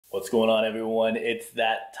What's going on, everyone? It's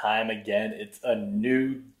that time again. It's a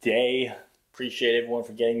new day. Appreciate everyone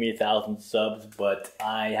for getting me 1,000 subs, but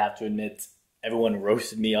I have to admit, everyone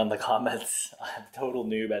roasted me on the comments. I'm a total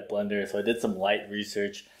noob at Blender, so I did some light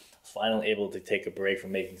research. I was finally able to take a break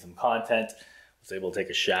from making some content. I was able to take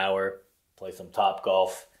a shower, play some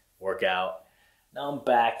Topgolf, work out. Now I'm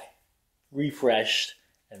back, refreshed,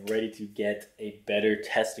 and ready to get a better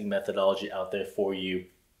testing methodology out there for you.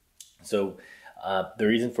 So the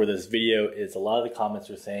reason for this video is a lot of the comments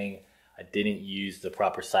were saying I didn't use the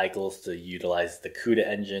proper cycles to utilize the CUDA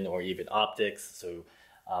engine or even Optix. So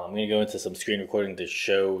I'm going to go into some screen recording to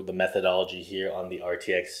show the methodology here on the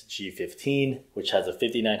RTX G15, which has a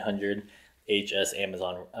 5900 HS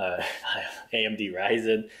Amazon AMD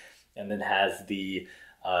Ryzen, and then has the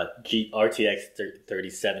RTX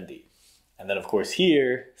 3070. And then of course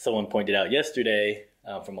here, someone pointed out yesterday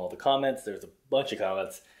from all the comments, there was a bunch of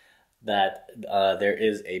comments, that there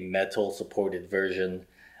is a metal supported version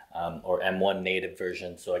or M1 native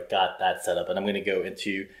version. So I got that set up, and I'm going to go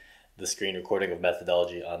into the screen recording of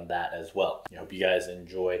methodology on that as well. I hope you guys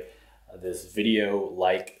enjoy this video.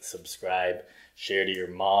 Like, subscribe, share to your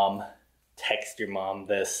mom, text your mom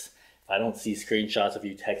this. If I don't see screenshots of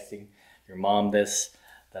you texting your mom this,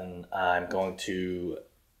 then I'm going to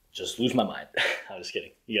just lose my mind. I'm just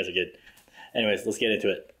kidding. You guys are good. Anyways, let's get into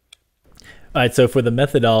it. All right, so for the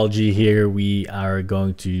methodology here, we are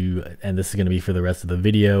going to, and this is going to be for the rest of the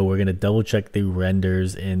video, we're going to double check the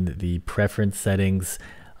renders in the preference settings,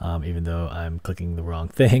 even though I'm clicking the wrong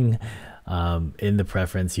thing. In the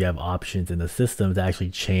preference, you have options in the system to actually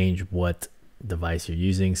change what device you're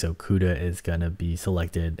using. So CUDA is going to be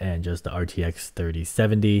selected and just the RTX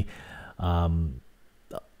 3070.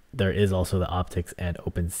 There is also the Optix and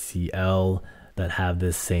OpenCL that have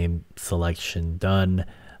this same selection done.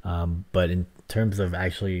 But in terms of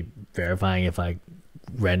actually verifying if I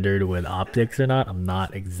rendered with Optix or not, I'm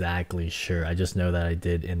not exactly sure. I just know that I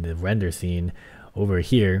did in the render scene over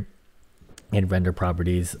here in render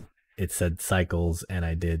properties, it said cycles, and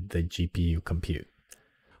I did the GPU compute.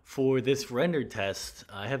 For this render test,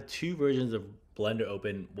 I have two versions of Blender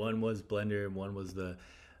open. One was Blender and one was the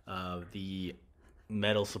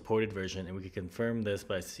metal supported version, and we could confirm this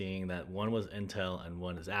by seeing that one was Intel and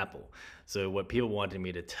one is Apple. So what people wanted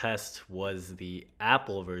me to test was the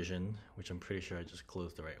Apple version, which I'm pretty sure I just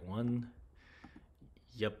closed the right one.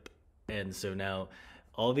 Yep. And so now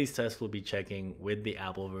all these tests will be checking with the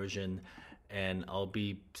Apple version, and I'll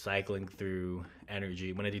be cycling through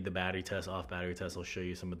energy. When I do the battery test, off battery test, I'll show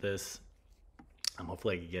you some of this.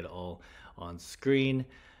 Hopefully I can get it all on screen.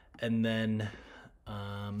 And then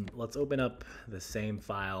let's open up the same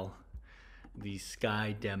file, the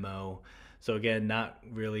Sky demo. So again, not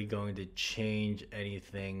really going to change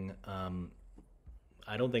anything.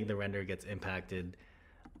 I don't think the render gets impacted,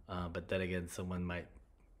 but then again, someone might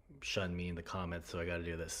shun me in the comments, so I got to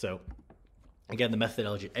do this. So again, the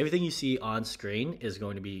methodology, everything you see on screen is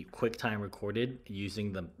going to be QuickTime recorded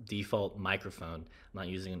using the default microphone. I'm not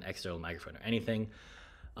using an external microphone or anything.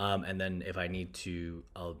 And then if I need to,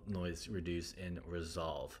 I'll noise reduce in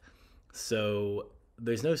Resolve. So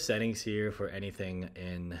there's no settings here for anything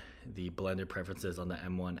in the Blender preferences on the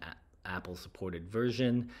M1 Apple supported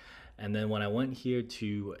version. And then when I went here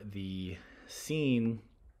to the scene,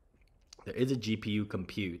 there is a GPU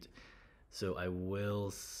compute. So I will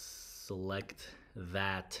select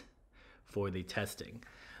that for the testing.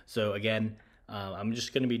 So again, I'm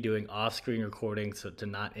just going to be doing off-screen recording so to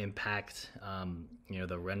not impact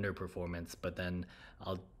the render performance, but then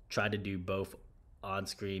I'll try to do both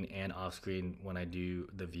on-screen and off-screen when I do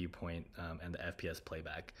the viewpoint and the FPS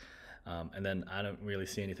playback. And then I don't really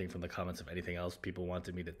see anything from the comments of anything else people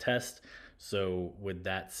wanted me to test. So with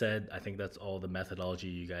that said, I think that's all the methodology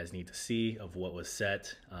you guys need to see of what was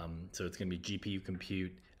set. So it's going to be GPU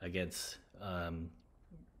compute against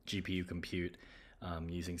GPU compute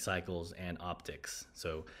using cycles and Optix.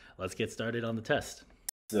 So let's get started on the test.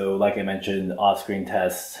 So like I mentioned, off-screen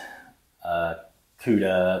test,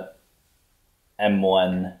 CUDA,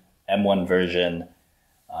 M1 version.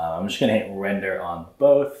 I'm just gonna hit render on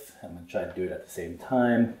both. I'm gonna try to do it at the same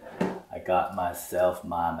time. I got myself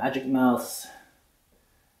my magic mouse,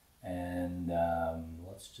 and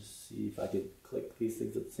let's just see if I could click these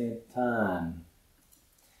things at the same time.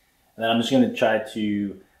 And then I'm just gonna try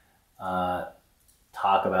to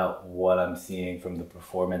talk about what I'm seeing from the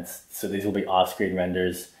performance. So these will be off-screen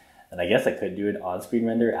renders, and I guess I could do an on-screen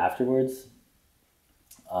render afterwards.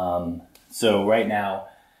 So right now,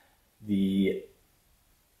 the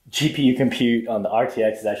GPU compute on the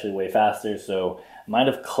RTX is actually way faster, so I might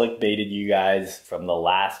have clickbaited you guys from the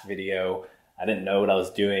last video. I didn't know what I was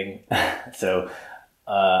doing. So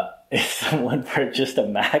if someone purchased a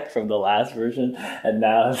Mac from the last version and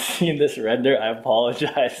now has seen this render, I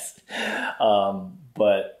apologize.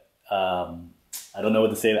 I don't know what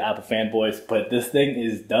to say to Apple fanboys, but this thing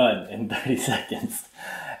is done in 30 seconds.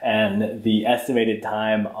 And the estimated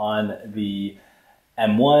time on the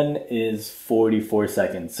M1 is 44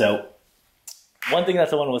 seconds. So one thing that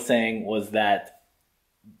someone was saying was that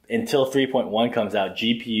until 3.1 comes out,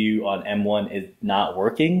 GPU on M1 is not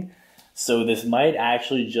working. So this might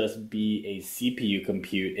actually just be a CPU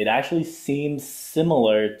compute. It actually seems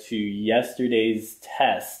similar to yesterday's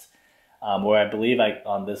test, where I believe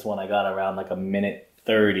on this one I got around like a minute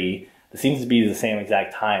 30. It seems to be the same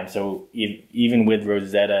exact time. So even with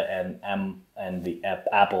Rosetta and the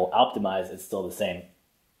Apple Optimize, it's still the same.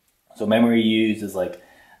 So memory used is like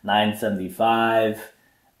 975.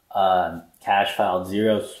 Cache file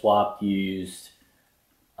 0 swap used.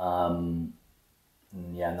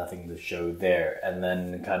 Yeah, nothing to show there. And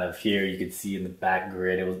then kind of here you can see in the back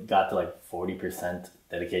grid, it got to like 40%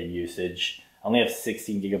 dedicated usage. I only have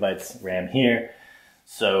 16 gigabytes RAM here.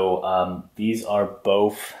 So these are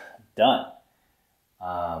both done.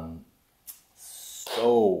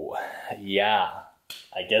 So yeah,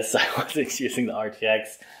 I guess I wasn't using the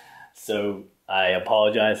RTX. So I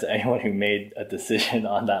apologize to anyone who made a decision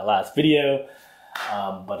on that last video.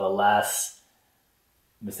 But alas,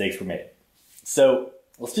 mistakes were made. So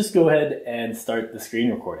let's just go ahead and start the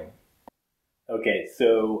screen recording. Okay,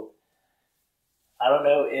 so I don't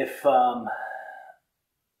know if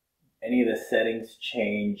any of the settings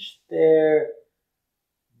changed there,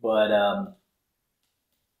 but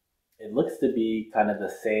it looks to be kind of the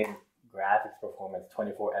same graphics performance,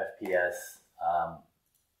 24 FPS.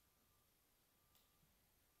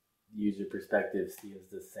 User perspective seems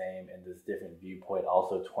the same in this different viewpoint,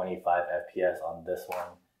 also 25 FPS on this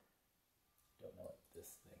one. Don't know what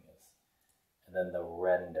this thing is. And then the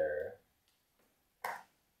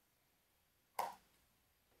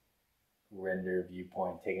render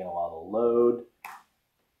viewpoint taking a while to load.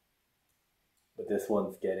 But this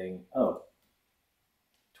one's getting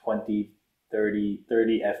 20, 30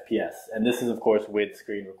 FPS. And this is of course with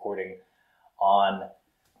screen recording on.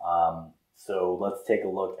 So let's take a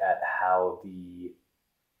look at how the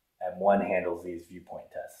M1 handles these viewpoint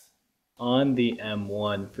tests. On the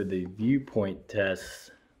M1 for the viewpoint tests,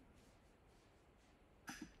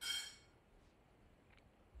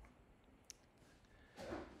 it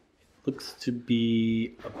looks to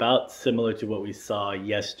be about similar to what we saw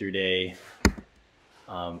yesterday,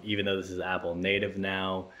 even though this is Apple native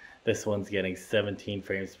now. This one's getting 17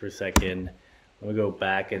 frames per second. I'm gonna go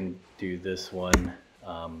back and do this one.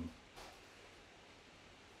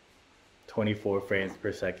 24 frames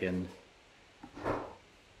per second,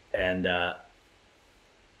 and the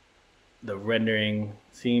rendering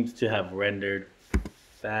seems to have rendered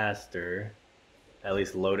faster, at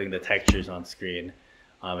least loading the textures on screen,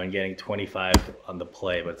 and getting 25 on the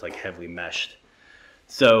play, but it's like heavily meshed.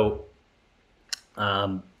 So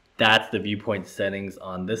that's the viewpoint settings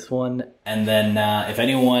on this one. And then if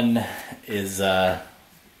anyone is, I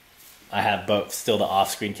have both still the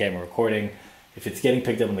off-screen camera recording. If it's getting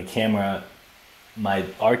picked up on the camera, my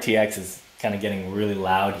RTX is kind of getting really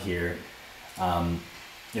loud here.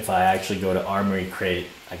 If I actually go to Armory Crate,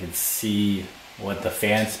 I can see what the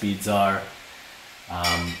fan speeds are.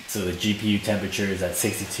 So the GPU temperature is at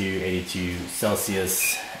 62, 82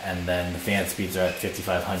 Celsius, and then the fan speeds are at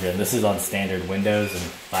 5500. And this is on standard Windows and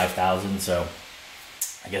 5000, so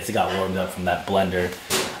I guess it got warmed up from that Blender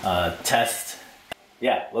test.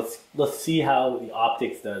 Yeah, let's see how the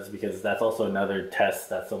Optix does, because that's also another test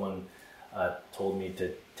that someone told me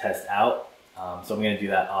to test out. So I'm gonna do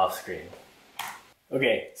that off screen.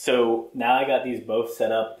 Okay, so now I got these both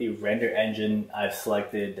set up. The render engine I've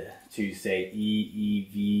selected to say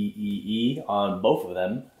EEVEE on both of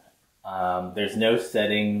them. There's no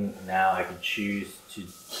setting now I can choose to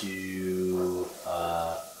do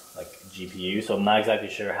like GPU, so I'm not exactly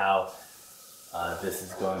sure how this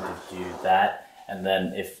is going to do that. And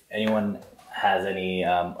then if anyone has any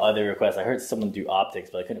other requests, I heard someone do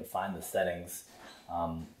Optix, but I couldn't find the settings.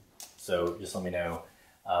 So just let me know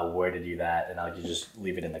where to do that, and I'll just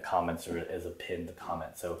leave it in the comments or as a pinned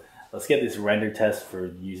comment. So let's get this render test for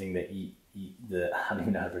using the I don't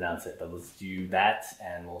even know how to pronounce it, but let's do that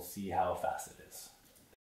and we'll see how fast it is.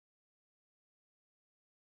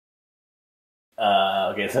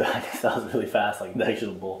 Okay, so I guess that was really fast, like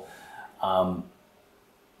negligible.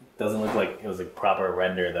 Doesn't look like it was a proper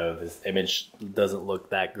render though. This image doesn't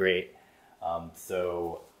look that great.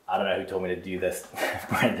 So I don't know who told me to do this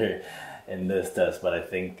render in this test, but I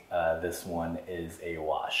think this one is a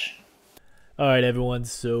wash. All right, everyone.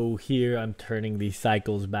 So here I'm turning the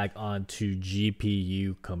cycles back on to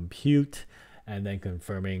GPU compute and then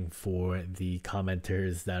confirming for the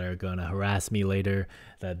commenters that are going to harass me later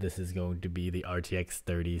that this is going to be the RTX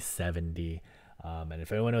 3070. And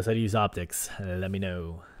if anyone knows how to use Optix, let me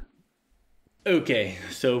know. Okay,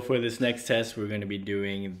 so for this next test, we're going to be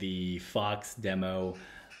doing the FAQS demo.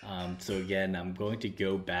 So again, I'm going to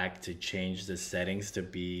go back to change the settings to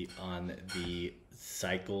be on the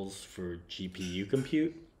cycles for GPU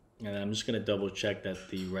compute. And I'm just going to double check that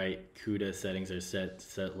the right CUDA settings are set,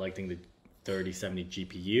 selecting the 3070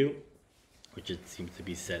 GPU, which it seems to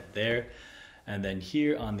be set there. And then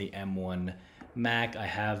here on the M1 Mac, I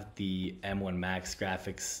have the M1 Max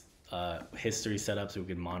graphics history set up so we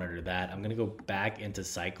can monitor that. I'm gonna go back into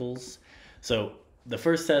cycles. So the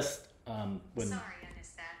first test, when Sorry, I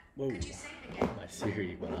missed that. Whoa, Could you say it again? my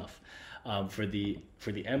Siri went off. For the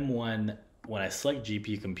M1, when I select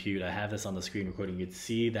GPU compute, I have this on the screen recording. You can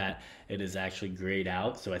see that it is actually grayed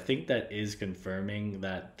out. So I think that is confirming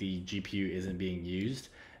that the GPU isn't being used,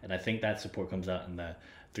 and I think that support comes out in the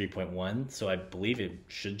 3.1. So I believe it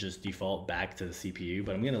should just default back to the CPU,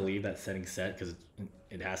 but I'm gonna leave that setting set because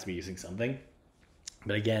it has to be using something.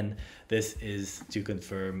 But again, this is to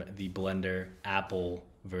confirm the Blender Apple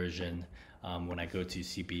version. When I go to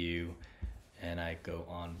CPU and I go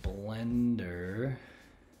on Blender,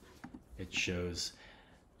 it shows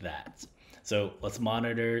that. So let's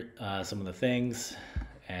monitor some of the things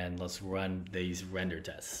and let's run these render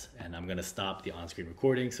tests. And I'm gonna stop the on-screen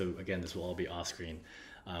recording. So again, this will all be off-screen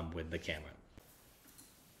with the camera.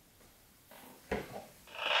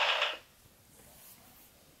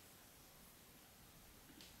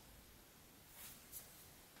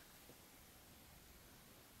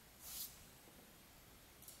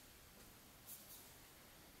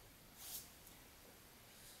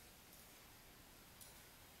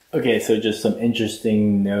 Okay, so just some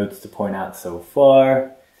interesting notes to point out so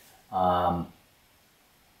far.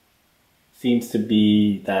 Seems to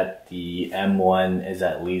be that the M1 is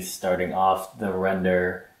at least starting off the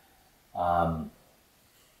render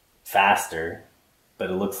faster, but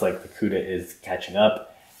it looks like the CUDA is catching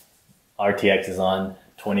up. RTX is on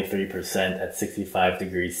 23% at 65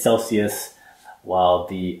 degrees Celsius, while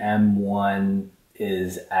the M1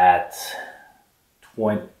 is at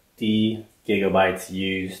 20 gigabytes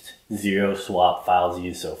used, 0 swap files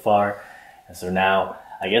used so far. And so now,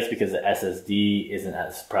 I guess because the SSD isn't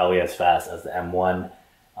probably as fast as the M1,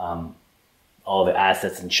 all the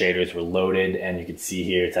assets and shaders were loaded, and you can see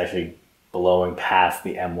here it's actually blowing past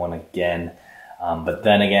the M1 again. But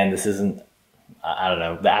then again, this isn't, I don't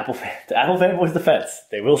know, the Apple fanboys defense.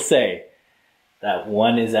 They will say that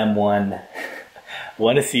one is M1,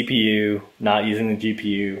 one is CPU, not using the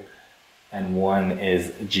GPU, and one is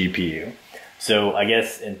GPU. So I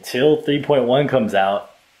guess until 3.1 comes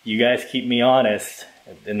out, you guys keep me honest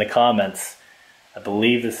in the comments. I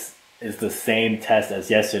believe this is the same test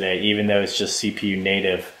as yesterday, even though it's just CPU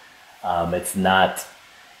native. It's not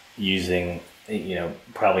using,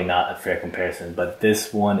 probably not a fair comparison, but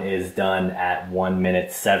this one is done at 1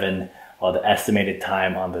 minute 7, while the estimated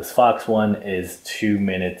time on this FAQS one is 2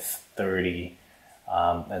 minutes 30,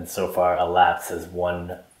 and so far elapsed as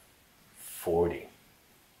 1:40.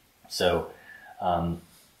 So I'm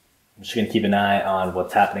just going to keep an eye on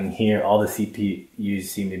what's happening here. All the CPUs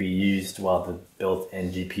seem to be used, while the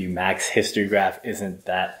built-in GPU max history graph isn't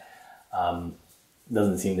that,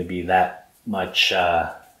 doesn't seem to be that much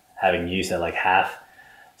having use at like half.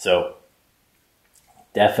 So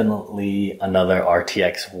definitely another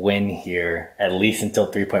RTX win here, at least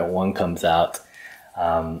until 3.1 comes out.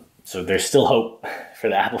 So there's still hope for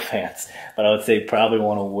the Apple fans, but I would say probably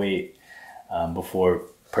want to wait before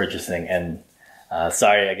purchasing. And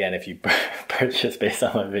sorry again if you purchased based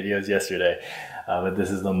on my videos yesterday, but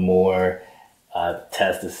this is the more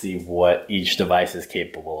test to see what each device is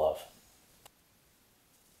capable of.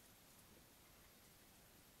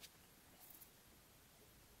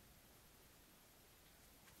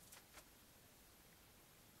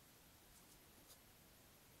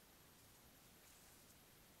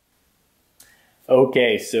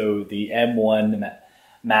 Okay, so the M1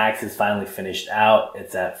 Max is finally finished out.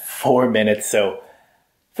 It's at 4 minutes, so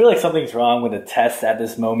I feel like something's wrong with the test at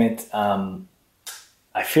this moment.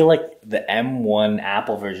 I feel like the M1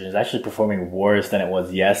 Apple version is actually performing worse than it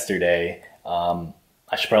was yesterday. I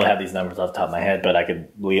should probably have these numbers off the top of my head, but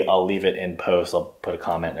I'll leave it in post. I'll put a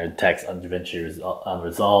comment or text on DaVinci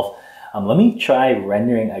Resolve. Let me try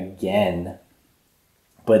rendering again,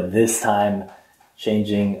 but this time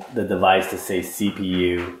changing the device to say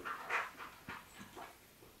CPU.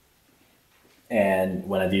 And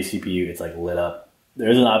when I do CPU, it's like lit up There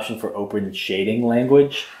is an option for open shading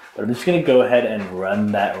language, but I'm just gonna go ahead and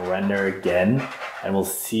run that render again, and we'll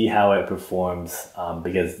see how it performs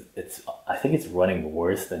because I think it's running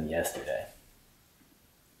worse than yesterday.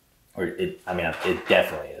 Or it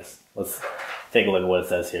definitely is. Let's take a look at what it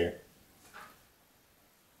says here.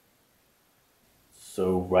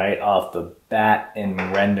 So right off the bat in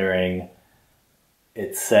rendering,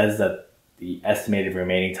 it says that the estimated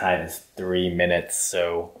remaining time is 3 minutes.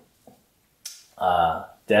 So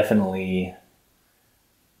definitely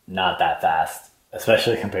not that fast,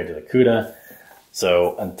 especially compared to the CUDA.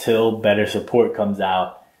 So until better support comes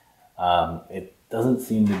out, it doesn't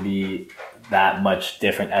seem to be that much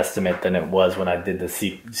different estimate than it was when I did the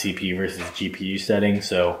CPU versus GPU setting.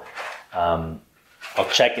 So I'll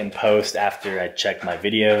check in post after I check my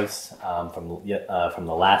videos from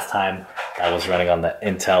the last time I was running on the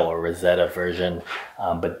Intel or Rosetta version,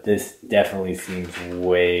 but this definitely seems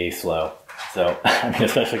way slow. So I mean,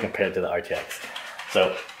 especially compared to the RTX.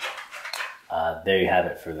 So there you have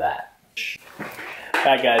it for that.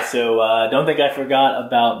 Alright guys, so don't think I forgot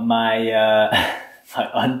about my my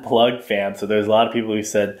unplugged fan. So there's a lot of people who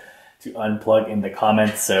said to unplug in the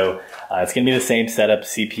comments. So it's gonna be the same setup,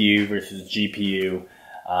 CPU versus GPU,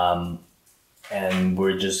 and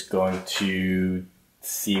we're just going to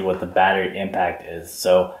see what the battery impact is.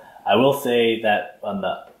 So I will say that on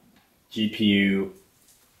the GPU,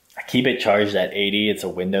 I keep it charged at 80. It's a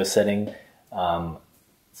Windows setting,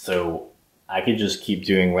 so I could just keep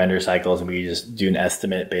doing render cycles and we could just do an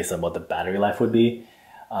estimate based on what the battery life would be.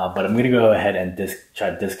 But I'm going to go ahead and try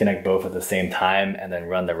to disconnect both at the same time and then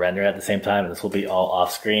run the render at the same time. And this will be all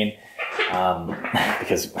off screen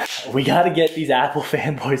because we got to get these Apple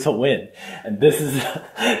fanboys a win. And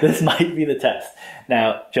this might be the test.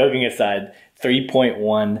 Now, joking aside,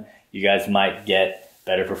 3.1, you guys might get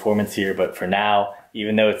better performance here. But for now,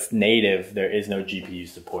 even though it's native, there is no GPU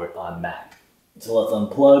support on Mac. So let's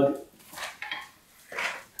unplug.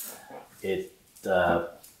 It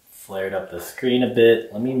flared up the screen a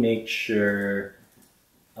bit. Let me make sure,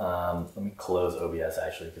 let me close OBS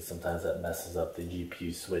actually, because sometimes that messes up the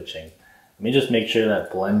GPU switching. Let me just make sure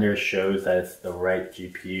that Blender shows that it's the right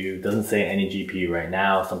GPU. It doesn't say any GPU right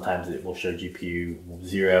now. Sometimes it will show GPU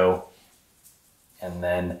 0. And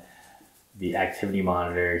then the activity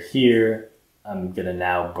monitor here, I'm gonna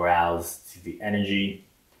now browse to the energy.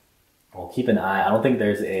 We'll keep an eye. I don't think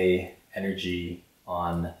there's a energy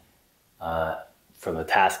on from the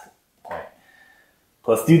task point.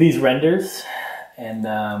 So let's do these renders and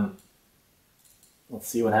let's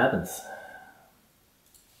see what happens.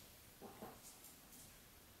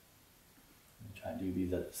 Try and do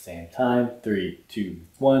these at the same time. 3, 2,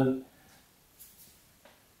 1.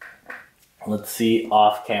 Let's see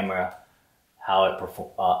off camera how it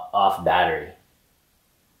performs off battery.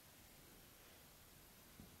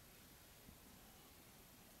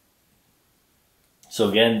 So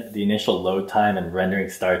again, the initial load time and rendering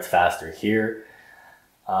starts faster here,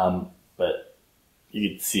 but you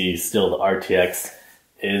can see still the RTX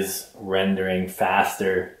is rendering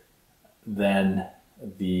faster than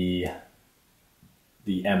the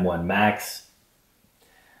M1 Max.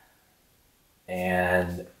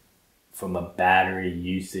 And from a battery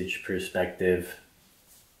usage perspective,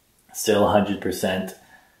 still 100%.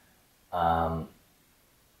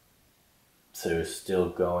 So still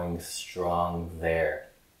going strong there.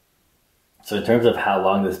 So in terms of how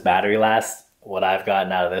long this battery lasts, what I've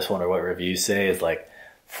gotten out of this one or what reviews say is like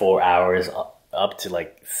 4 hours up to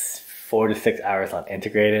like 4 to 6 hours on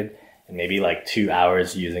integrated and maybe like 2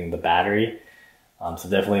 hours using the battery. So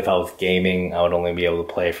definitely if I was gaming, I would only be able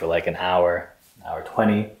to play for like an hour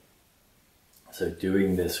 20. So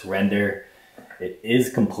doing this render, it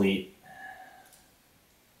is complete.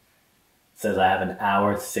 Says I have an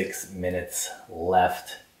hour 6 minutes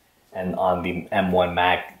left, and on the M1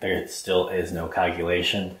 Mac there still is no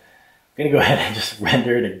calculation. I'm gonna go ahead and just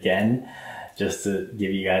render it again just to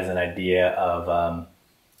give you guys an idea of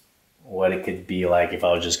what it could be like if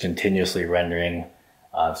I was just continuously rendering,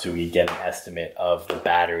 so we get an estimate of the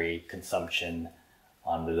battery consumption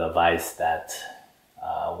on the device that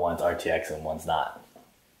one's RTX and one's not,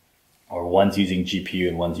 or one's using GPU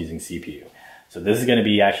and one's using CPU. So this is going to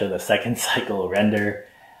be actually the second cycle render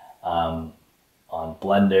on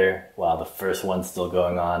Blender while the first one's still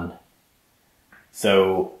going on.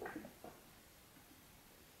 So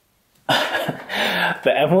the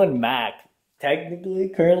M1 Mac technically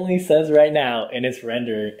currently says right now in its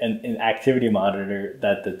render and in activity monitor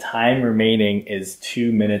that the time remaining is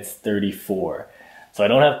 2 minutes 34. So I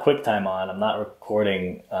don't have QuickTime on. I'm not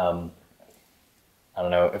recording. I don't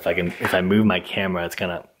know if I move my camera, it's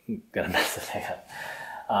gonna mess the thing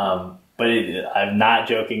up. But I'm not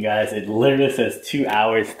joking, guys. It literally says 2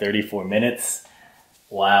 hours, 34 minutes.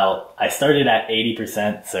 While I started at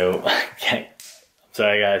 80%, so I'm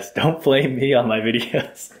sorry guys, don't blame me on my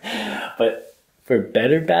videos. But for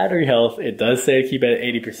better battery health, it does say to keep it at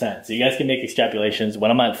 80%. So you guys can make extrapolations.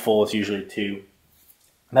 When I'm at full, it's usually 2.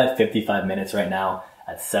 I'm at 55 minutes right now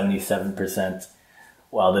at 77%,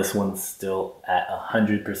 while this one's still at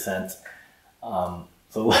 100%. So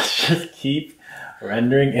let's just keep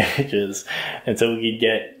rendering images until we can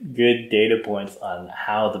get good data points on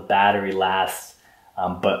how the battery lasts.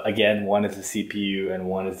 But again, one is the CPU and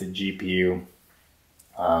one is the GPU.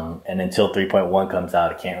 And until 3.1 comes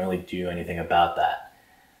out, I can't really do anything about that.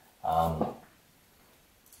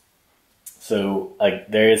 So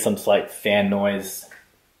there is some slight fan noise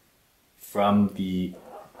from the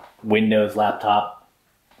Windows laptop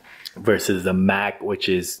versus the Mac, which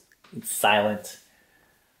is silent.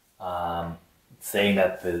 Saying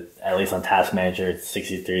that at least on Task Manager, it's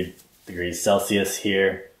 63 degrees Celsius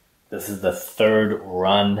here. This is the third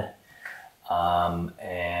run,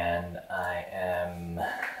 and I am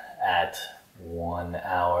at 1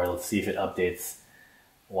 hour. Let's see if it updates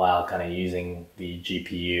while kind of using the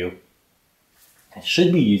GPU. It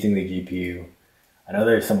should be using the GPU. I know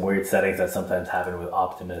there's some weird settings that sometimes happen with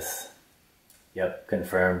Optimus. Yep,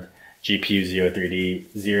 confirmed. GPU 030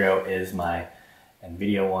 is my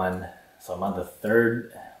NVIDIA one. So I'm on the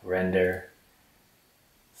third render.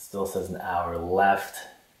 Still says an hour left.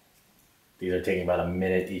 These are taking about a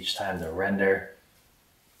minute each time to render.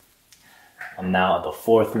 I'm now at the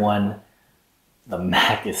fourth one. The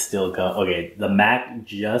Mac is still going. Okay, the Mac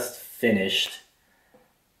just finished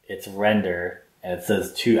its render and it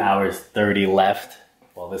says 2 hours 30 left.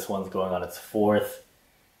 While this one's going on its fourth.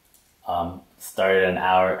 Started an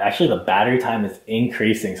hour. Actually, the battery time is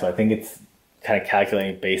increasing, so I think it's kind of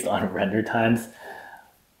calculating based on render times.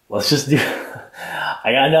 Let's just do.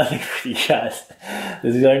 I got nothing for you guys.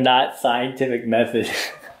 These are not scientific methods,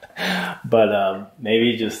 but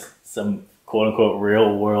maybe just some quote-unquote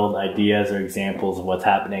real-world ideas or examples of what's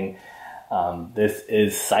happening. This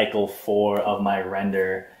is cycle 4 of my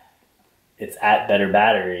render. It's at better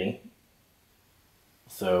battery,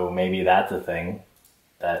 so maybe that's a thing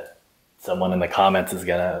that someone in the comments is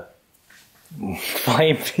gonna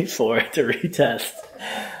blame me for it to retest.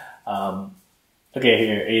 Okay,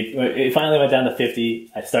 here, it finally went down to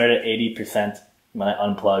 50. I started at 80% when I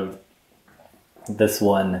unplugged. This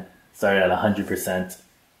one started at 100%,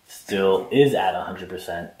 still is at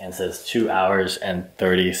 100%, and says 2 hours and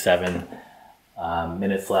 37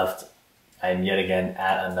 minutes left. I'm yet again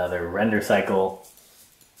at another render cycle.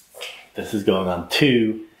 This is going on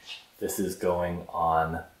 2. This is going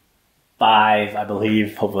on 5, I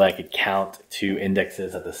believe. Hopefully I could count 2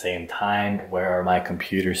 indexes at the same time. Where are my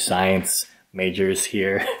computer science majors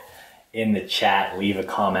here? In the chat, leave a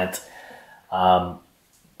comment.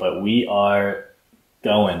 But we are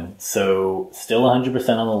going. So still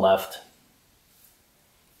 100% on the left.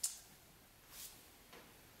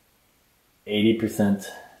 80%,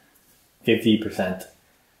 50%,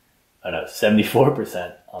 oh no,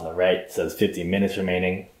 74% on the right. It says 50 minutes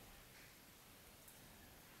remaining.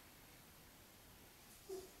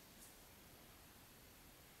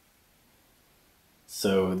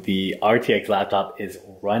 So the RTX laptop is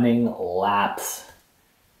running laps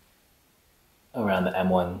around the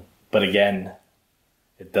M1, but again,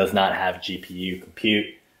 it does not have GPU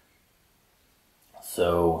compute.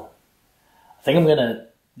 So I think I'm gonna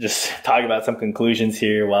just talk about some conclusions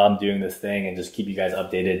here while I'm doing this thing and just keep you guys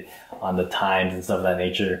updated on the times and stuff of that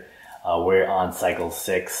nature. We're on cycle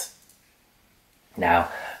 6 now.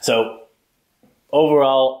 So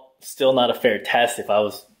overall, still not a fair test. If I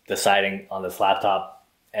was deciding on this laptop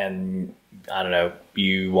and I don't know,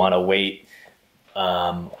 you want to wait,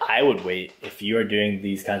 I would wait. If you are doing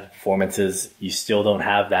these kinds of performances, you still don't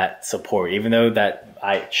have that support. Even though that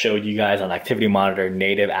I showed you guys on Activity Monitor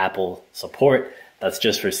native Apple support, that's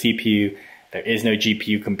just for CPU. There is no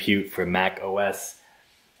GPU compute for macOS.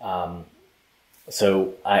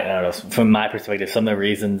 So I don't know, from my perspective, some of the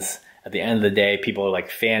reasons at the end of the day, people are like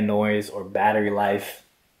fan noise or battery life.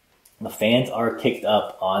 The fans are kicked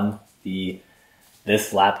up on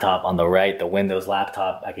this laptop on the right, the Windows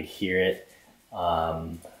laptop. I could hear it.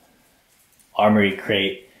 Armory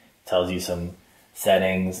Crate tells you some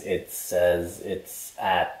settings. It says it's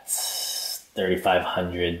at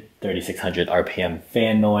 3,500, 3,600 RPM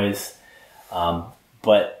fan noise.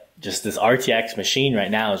 But just this RTX machine right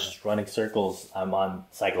now is just running circles. I'm on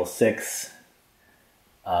cycle 6.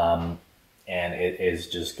 And it is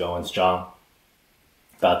just going strong.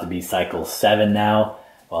 About to be cycle 7 now,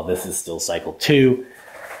 while this is still cycle 2.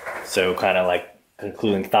 So kind of like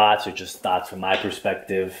concluding thoughts or just thoughts from my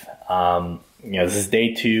perspective. This is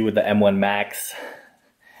day 2 with the M1 Max.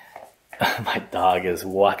 My dog is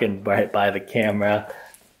walking right by the camera.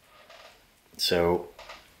 So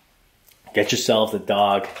get yourself a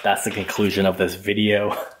dog. That's the conclusion of this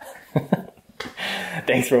video.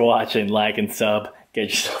 Thanks for watching. Like and sub. Get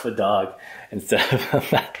yourself a dog instead of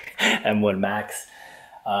a M1 Max.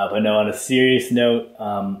 But no, on a serious note,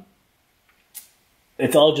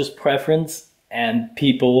 it's all just preference, and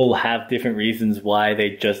people will have different reasons why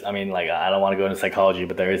they just, I don't want to go into psychology,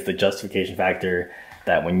 but there is the justification factor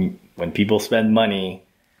that when people spend money,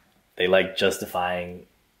 they like justifying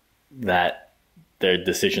that their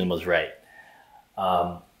decision was right.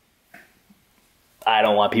 I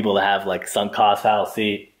don't want people to have like sunk cost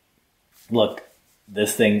fallacy. Look,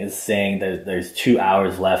 this thing is saying that there's 2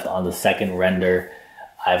 hours left on the second render.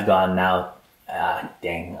 I've gone now,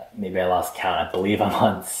 dang, maybe I lost count. I believe I'm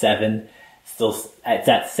on 7. Still, it's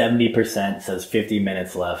at 70%. It says 50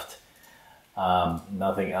 minutes left.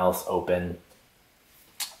 Nothing else open.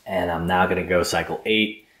 And I'm now going to go cycle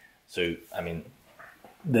 8. So,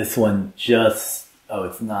 this one just,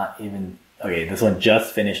 it's not even, okay, this one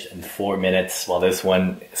just finished in 4 minutes, while this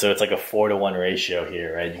one, so it's like a 4-to-1 ratio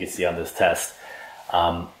here, right? You can see on this test.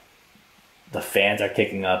 The fans are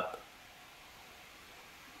kicking up.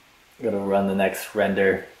 I'm gonna run the next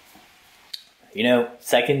render.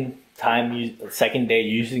 Second day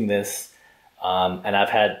using this, and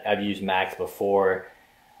I've used Macs before.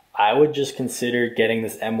 I would just consider getting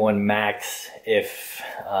this M1 Max if,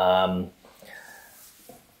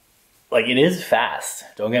 it is fast.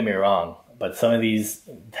 Don't get me wrong, but some of these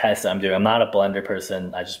tests I'm doing, I'm not a Blender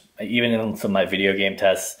person. Even in some of my video game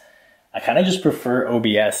tests, I kind of just prefer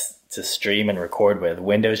OBS to stream and record with.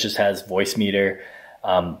 Windows just has voice meter.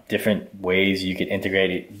 Different ways you could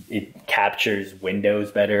integrate it. It captures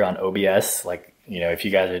windows better on OBS. If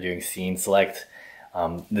you guys are doing scene select,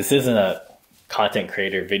 this isn't a content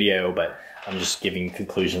creator video, but I'm just giving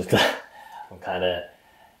conclusions because I'm kind of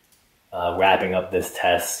wrapping up this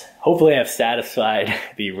test. Hopefully I've satisfied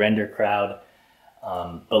the render crowd.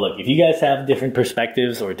 But look, if you guys have different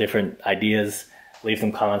perspectives or different ideas, leave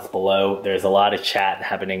some comments below. There's a lot of chat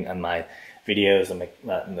happening on my videos.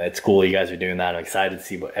 It's cool you guys are doing that. I'm excited to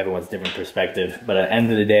see what everyone's different perspective. But at the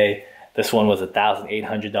end of the day, this one was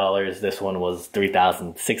 $1,800. This one was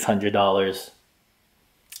 $3,600.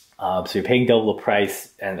 So you're paying double the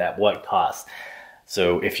price, and at what cost?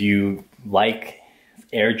 So if you like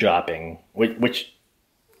airdropping, which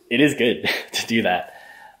it is good to do that.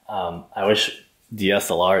 I wish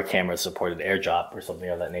DSLR cameras supported airdrop or something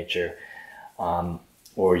of that nature.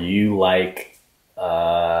 Or you like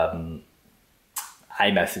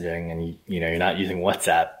iMessaging, and you're not using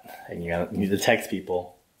WhatsApp and you need to text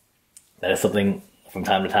people. That is something from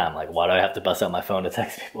time to time. Like, why do I have to bust out my phone to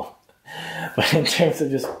text people? But in terms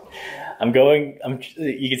of just,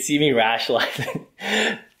 you can see me rationalizing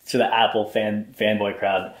to the Apple fanboy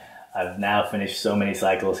crowd. I've now finished so many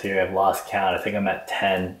cycles here. I've lost count. I think I'm at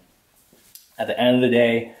 10. At the end of the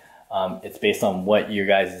day, it's based on what your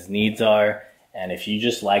guys' needs are. And if you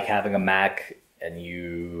just like having a Mac and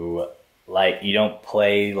you don't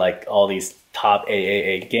play like all these top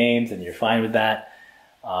AAA games and you're fine with that,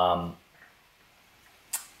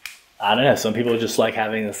 I don't know, some people just like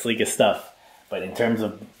having the sleekest stuff. But in terms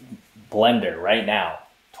of Blender right now,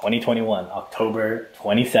 2021, October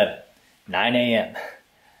 27th, 9 a.m.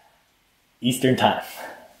 Eastern time,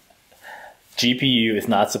 GPU is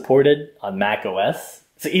not supported on macOS.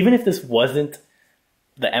 So even if this wasn't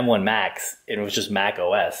the M1 Max, it was just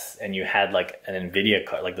macOS, and you had like an NVIDIA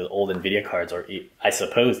card, like the old NVIDIA cards, or I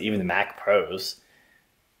suppose even the Mac Pros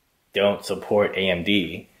don't support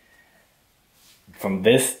AMD. From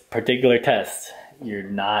this particular test, you're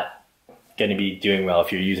not going to be doing well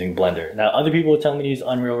if you're using Blender. Now, other people are telling me to use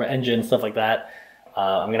Unreal Engine and stuff like that.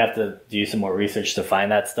 I'm going to have to do some more research to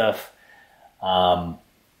find that stuff.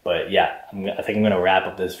 But yeah, I think I'm going to wrap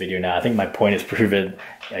up this video now. I think my point is proven.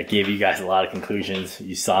 I gave you guys a lot of conclusions.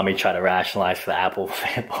 You saw me try to rationalize for the Apple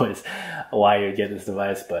fanboys why you would get this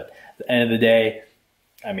device. But at the end of the day,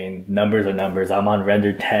 numbers are numbers. I'm on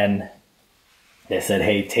render 10. They said,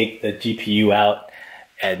 hey, take the GPU out.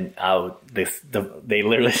 And they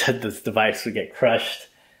literally said this device would get crushed.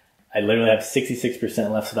 I literally have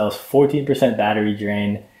 66% left, so that was 14% battery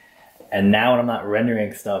drain. And now when I'm not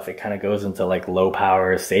rendering stuff, it kind of goes into like low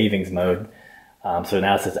power savings mode. So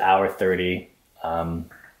now it says hour 30. If I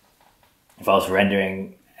was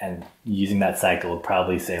rendering and using that cycle, it would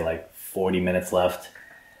probably say like 40 minutes left.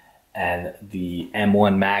 And the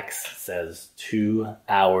M1 Max says 2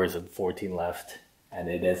 hours and 14 left. And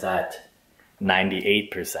it is at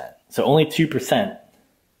 98%. So only 2%.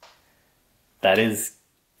 That is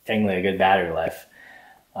technically a good battery life.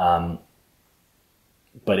 But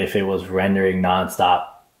if it was rendering nonstop,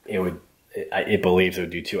 it believes it would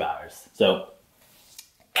do 2 hours. So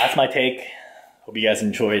that's my take. Hope you guys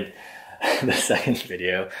enjoyed the second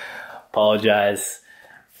video. Apologize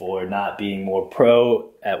for not being more pro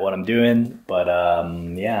at what I'm doing, but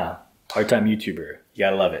yeah, part-time YouTuber, you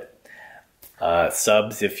gotta love it.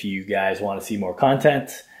 Subs if you guys want to see more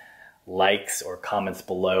content, likes or comments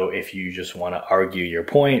below if you just want to argue your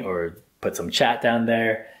point or put some chat down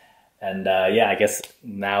there. And yeah, I guess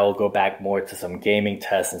now we'll go back more to some gaming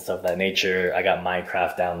tests and stuff of that nature. I got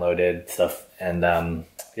Minecraft downloaded, stuff, and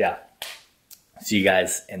yeah, see you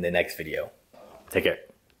guys in the next video. Take care.